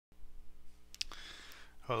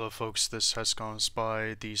Hello folks, this has gone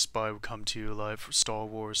Spy. The Spy will come to you live for Star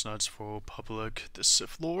Wars Nuts for Public, the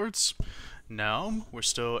Sith Lords. Now, we're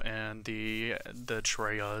still in the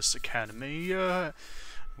Trias Academy,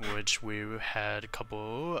 which we had a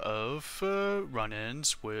couple of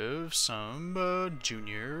run-ins with some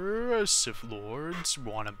junior Sith Lords,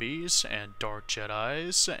 wannabes, and Dark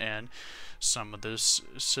Jedis, and some of the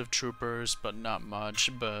Sith Troopers, but not much,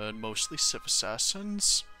 but mostly Sith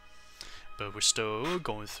Assassins. But we're still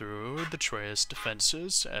going through the Trias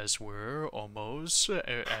defenses as we're almost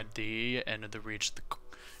at the end of the reach,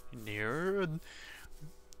 near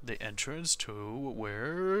the entrance to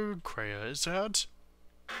where Kreia is at,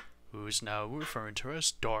 who's now referring to as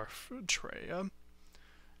Darth Treya.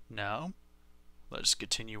 Now, let's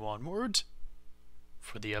continue onward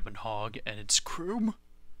for the Ebon Hog and its crew,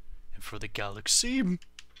 and for the galaxy.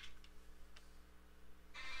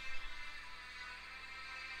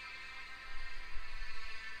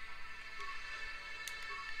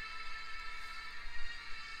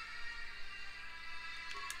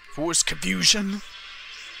 Force confusion.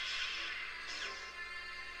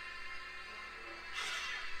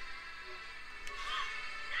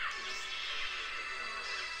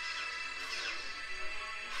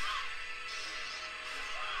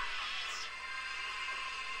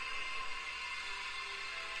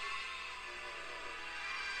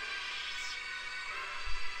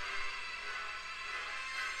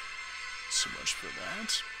 So much for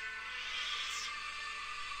that.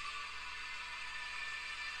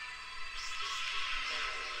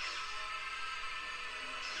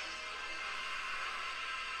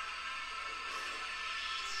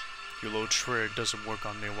 Your little trick doesn't work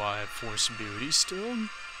on me while I have Force Beauty still.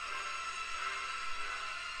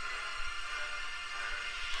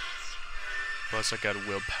 Plus I got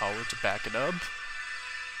willpower to back it up.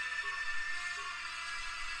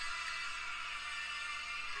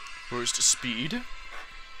 Burst of Speed.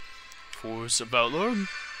 Force of Valor.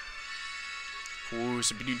 Force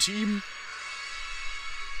of Beauty.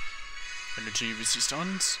 Energy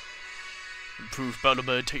Resistance. Improved Battle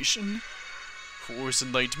Meditation. Force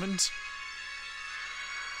Enlightenment.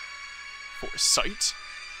 Force Sight.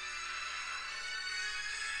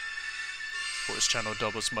 Force Channel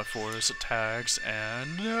doubles my force attacks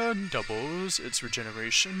and doubles its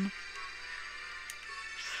regeneration.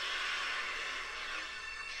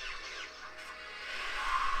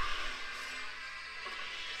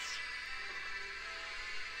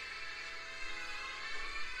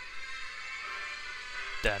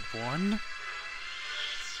 That one.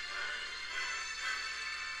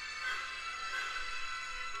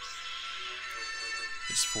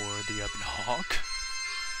 Is for the Ebon Hog,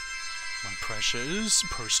 my precious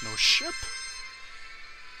personal ship.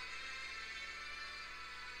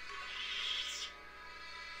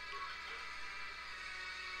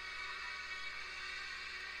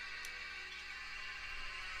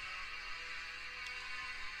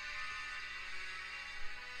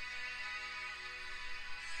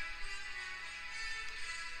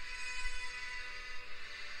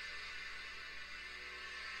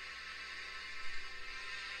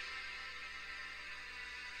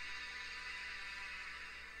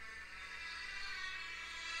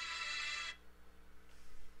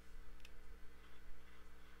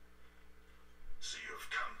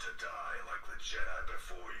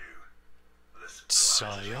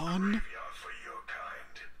 Sion? For your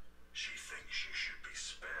kind. She thinks you should be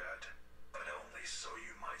spared, but only so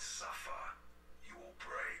you might suffer. You will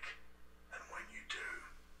break, and when you do,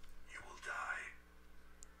 you will die.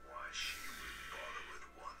 Why she would bother with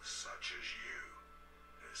one such as you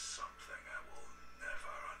is something I will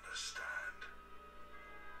never understand.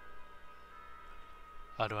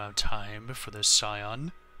 I don't have time for this,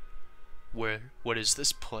 Sion. What is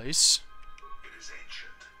this place? It is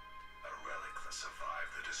ancient, a relic that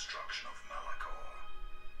survived the destruction of Malachor.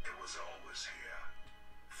 It was always here,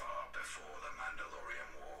 far before the Mandalorian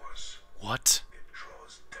Wars. What? It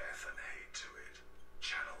draws death and hate to it,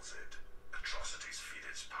 channels it, atrocities feed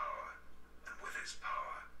its power, and with its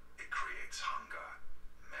power, it creates hunger.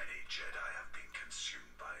 Many Jedi have been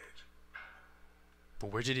consumed by it. But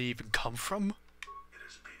where did it even come from? It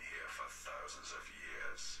has been here for thousands of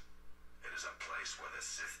years. It is a place where the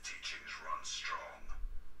Sith teachings run strong.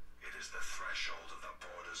 It is the threshold of the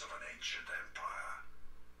borders of an ancient empire.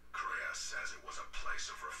 Kreia says it was a place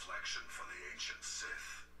of reflection for the ancient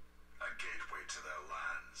Sith, a gateway to their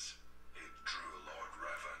lands. It drew Lord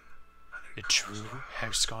Revan, and It drew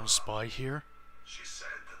Hexagon Spy here? She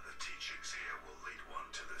said that the teachings here will lead one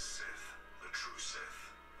to the Sith, the true Sith,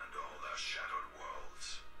 and all their shadowed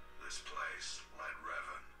worlds. This place led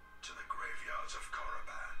Revan to the graveyards of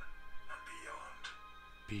Korriban and beyond.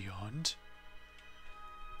 beyond.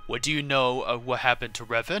 What do you know of what happened to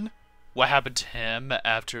Revan? What happened to him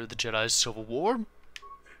after the Jedi Civil War?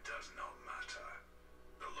 It does not matter.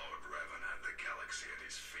 The Lord Revan had the galaxy at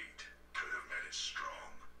his feet, could have made it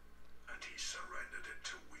strong, and he surrendered it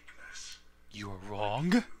to weakness. You are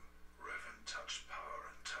wrong. Revan touched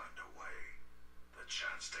power and turned away. The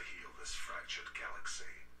chance to heal this fractured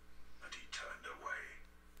galaxy, and he turned away.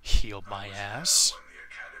 Heal my ass. When the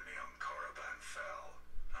Academy on Korriban fell,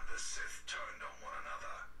 and the Sith turned on one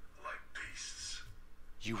another like beasts.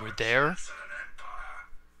 You were there? An empire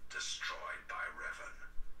destroyed by Revan.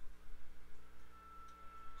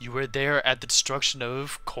 You were there at the destruction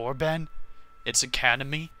of Korriban? Its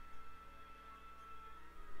academy?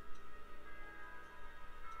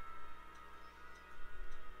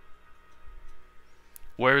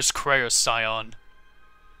 Where's Kreia, Sion?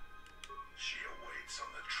 She awaits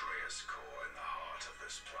on the Treyas core in the heart of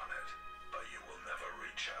this planet, but you will never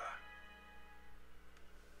reach her.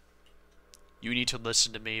 You need to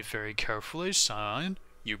listen to me very carefully, Sion.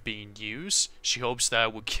 You're being used. She hopes that I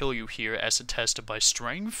will kill you here as a test of my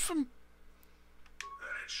strength. Then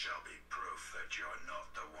it shall be proof that you're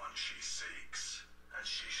not the one she seeks, and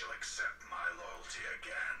she shall accept my loyalty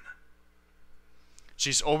again.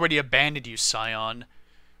 She's already abandoned you, Sion.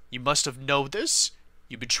 You must have known this.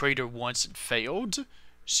 You betrayed her once and failed.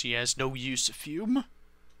 She has no use of you. You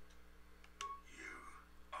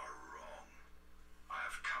are wrong. I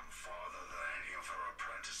have come farther than any of her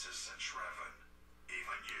apprentices since Revan.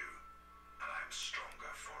 Even you. And I am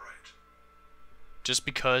stronger for it. Just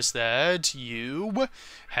because that you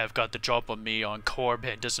have got the drop on me on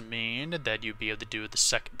Korriban doesn't mean that you'll be able to do it the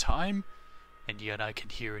second time. And yet I can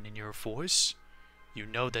hear it in your voice. You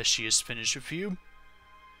know that she is finished with you.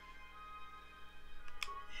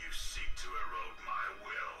 You seek to erode my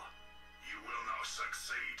will. You will not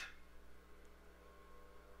succeed.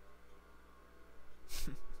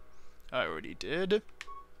 I already did.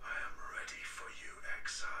 I am ready for you,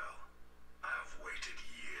 exile. I have waited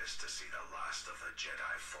years to see the last of the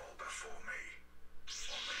Jedi fall before me.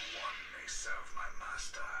 Only one may serve my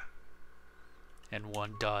master. And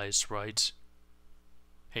one dies, right?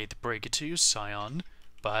 Hate to break it to you, Sion,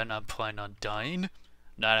 but I'm not planning on dying.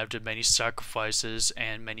 Not after many sacrifices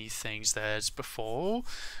and many things that has befall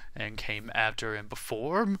and came after and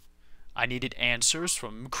before. I needed answers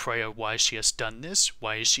from Kreia why she has done this,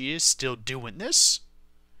 why she is still doing this.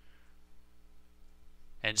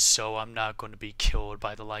 And so I'm not going to be killed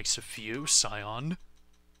by the likes of you, Sion.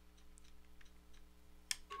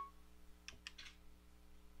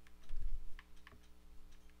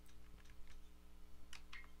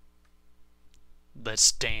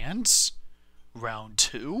 Let's dance. Round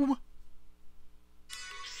 2.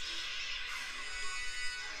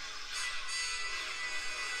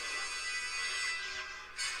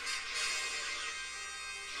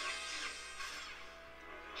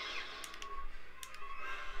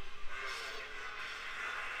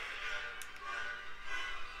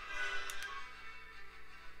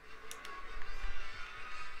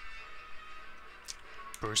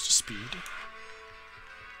 Burst of speed.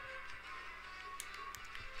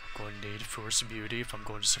 I'm going to need force of beauty if I'm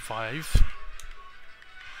going to survive.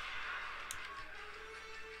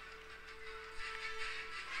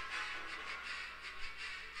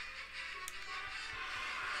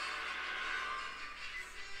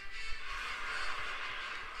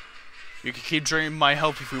 You can keep draining my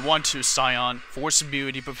help if we want to, Sion. Force of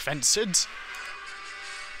beauty prevents it.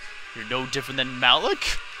 You're no different than Malik.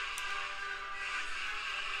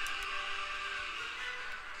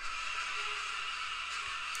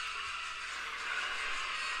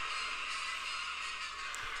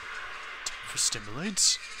 For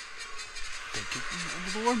stimulates.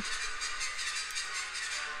 Thank you, Lord.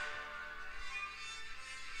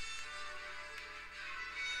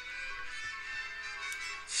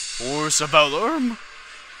 Force of Valor.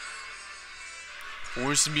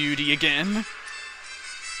 Force of Beauty again.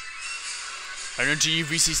 Energy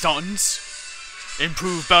resistance.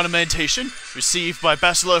 Improved battle meditation. Received by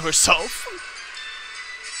Basilar herself.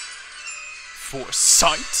 Force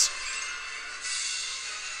Sight.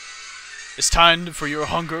 It's time for your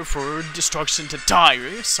hunger for destruction to die,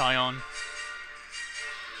 Sion.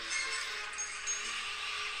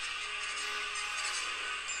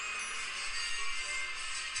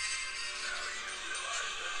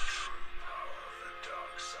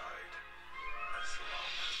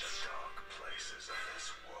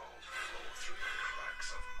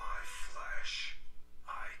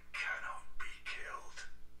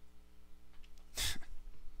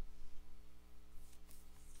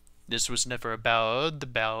 This was never about the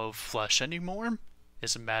battle of flesh anymore.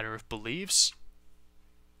 It's a matter of beliefs.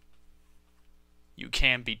 you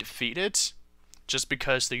can be defeated. Just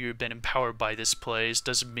because that you've been empowered by this place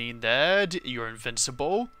doesn't mean that you're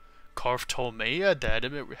invincible. Karf told me that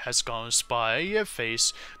it has gone spy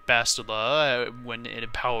face Bastila when it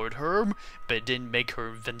empowered her, but it didn't make her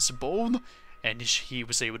invincible, and he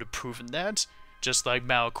was able to prove that. Just like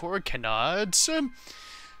Malcor cannot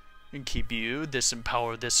keep you this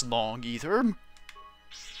empowered this long either.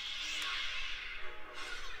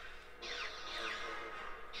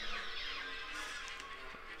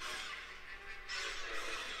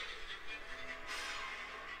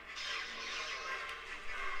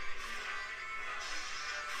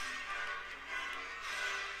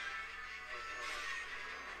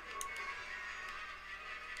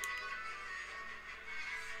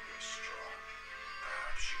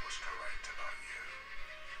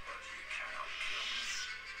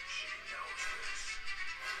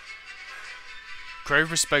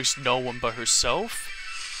 Grave respects no one but herself.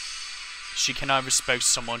 She cannot respect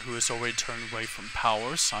someone who has already turned away from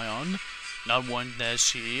power, Sion. Not one that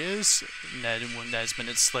she is, not one that has been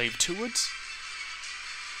enslaved to it. There is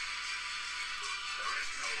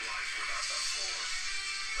no life without the Force.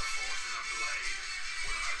 The Force is a blade.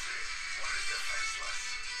 Without it, one is defenseless.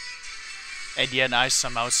 And yet I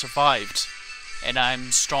somehow survived. And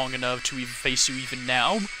I'm strong enough to even face you even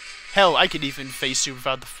now. Hell, I could even face you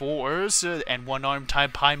without the Force, and one arm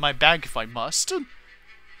tied behind my back if I must.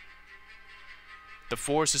 The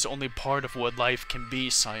Force is only part of what life can be,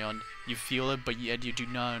 Sion. You feel it, but yet you do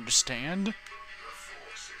not understand. The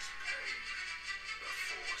Force is pain. The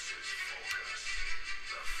Force is focus.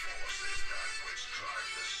 The Force is that which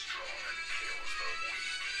drives the strong and kills the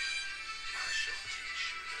weak. I shall teach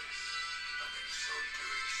you this, and in so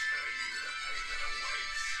doing spare you the pain that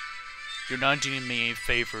awaits. You're not doing me any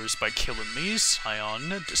favors by killing me,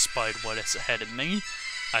 Sion, despite what is ahead of me.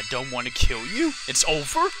 I don't want to kill you. It's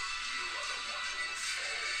over.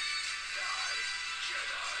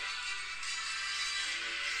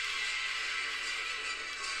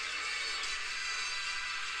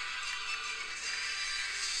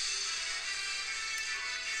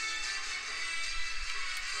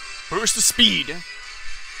 Burst the speed.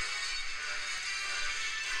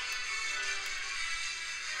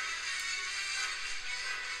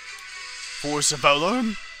 Force of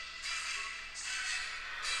Valor.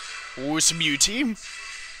 Force Immunity.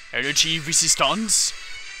 Energy Resistance.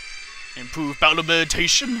 Improved Battle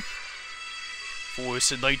Meditation.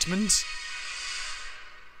 Force Enlightenment.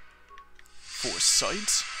 Force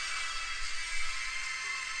Sight.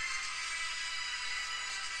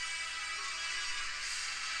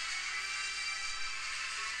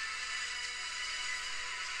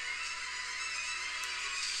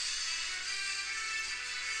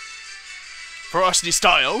 Ferocity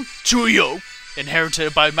Style, Chuyo,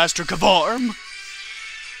 inherited by Master Kavarm.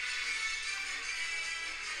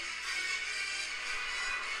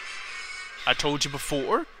 I told you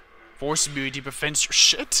before, Force Immunity prevents your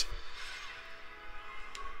shit.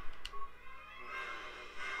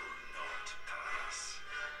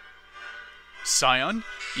 Sion,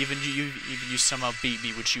 even you somehow beat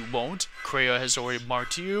me, which you won't. Kreia has already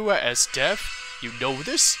marked you as deaf. You know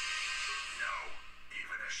this.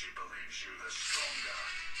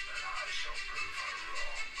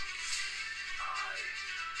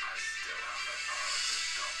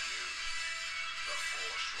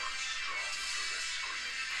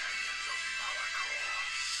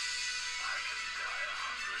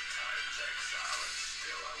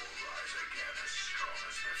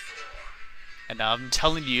 And I'm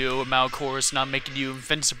telling you, Malcor is not making you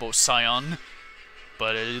invincible, Sion.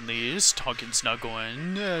 But at least Hawkins not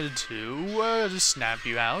going to snap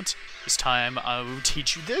you out. This time I will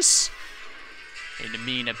teach you this. In the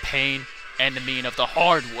mean of pain and the mean of the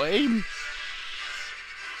hard way.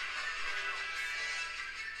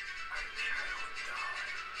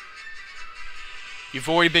 You've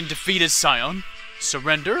already been defeated, Sion.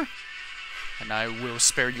 Surrender, and I will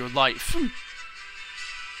spare your life.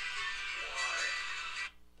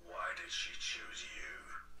 Why did she choose you?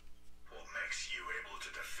 What makes you able to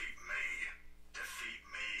defeat me? Defeat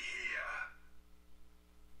me here?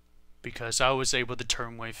 Because I was able to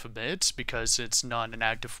turn away from it, because it's not an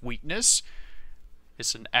act of weakness.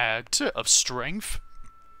 It's an act of strength.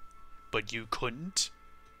 But you couldn't.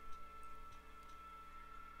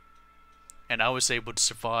 And I was able to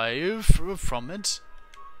survive from it.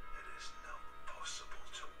 It is not possible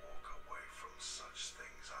to walk away from such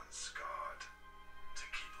things unscarred. To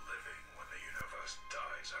keep living when the universe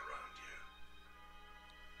dies around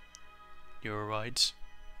you. You're right.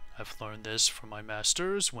 I've learned this from my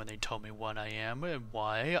masters when they told me what I am and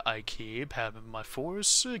why I keep having my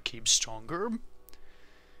force keep stronger.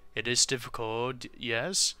 It is difficult,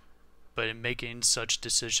 yes, but in making such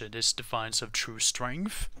decision is defiance of true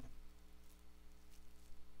strength.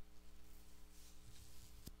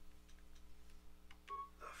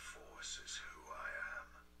 The Force is who I am.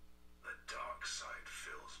 The dark side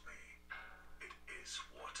fills me. It is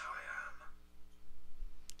what I am.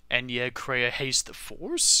 And yet Kreia hates the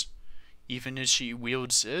Force? Even as she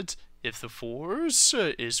wields it, if the Force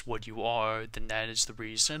is what you are, then that is the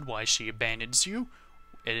reason why she abandons you.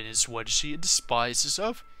 It is what she despises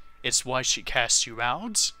of. It's why she cast you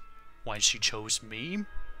out. Why she chose me.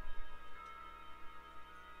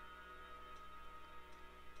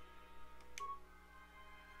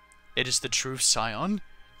 It is the truth, Sion.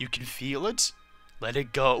 You can feel it. Let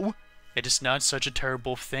it go. It is not such a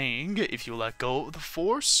terrible thing if you let go of the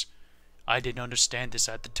Force. I didn't understand this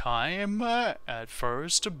at the time, at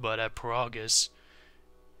first, but at Paragus.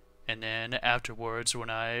 And then afterwards,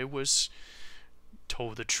 when I was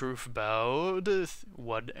told the truth about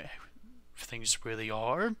what things really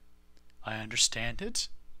are, I understand it.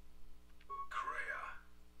 Kreia,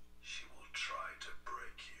 she will try to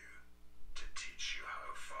break you, to teach you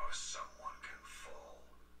how far someone can fall.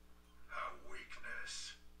 Her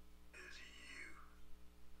weakness is you.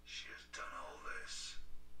 She has done all this,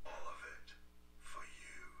 all of it, for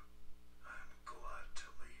you. I'm glad to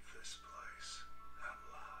leave this place, at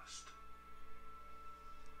last.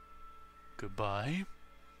 Goodbye.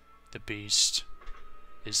 The beast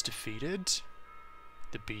is defeated.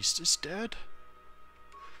 The beast is dead.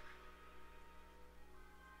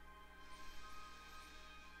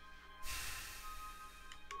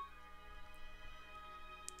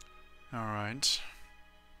 Alright.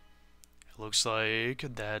 It looks like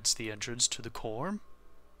that's the entrance to the core.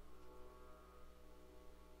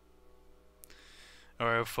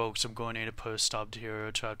 Alright, folks, I'm going to need to put a stop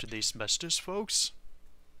here to after these messages, folks.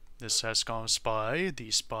 This has gone Spy.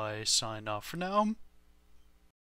 The Spy sign off for now.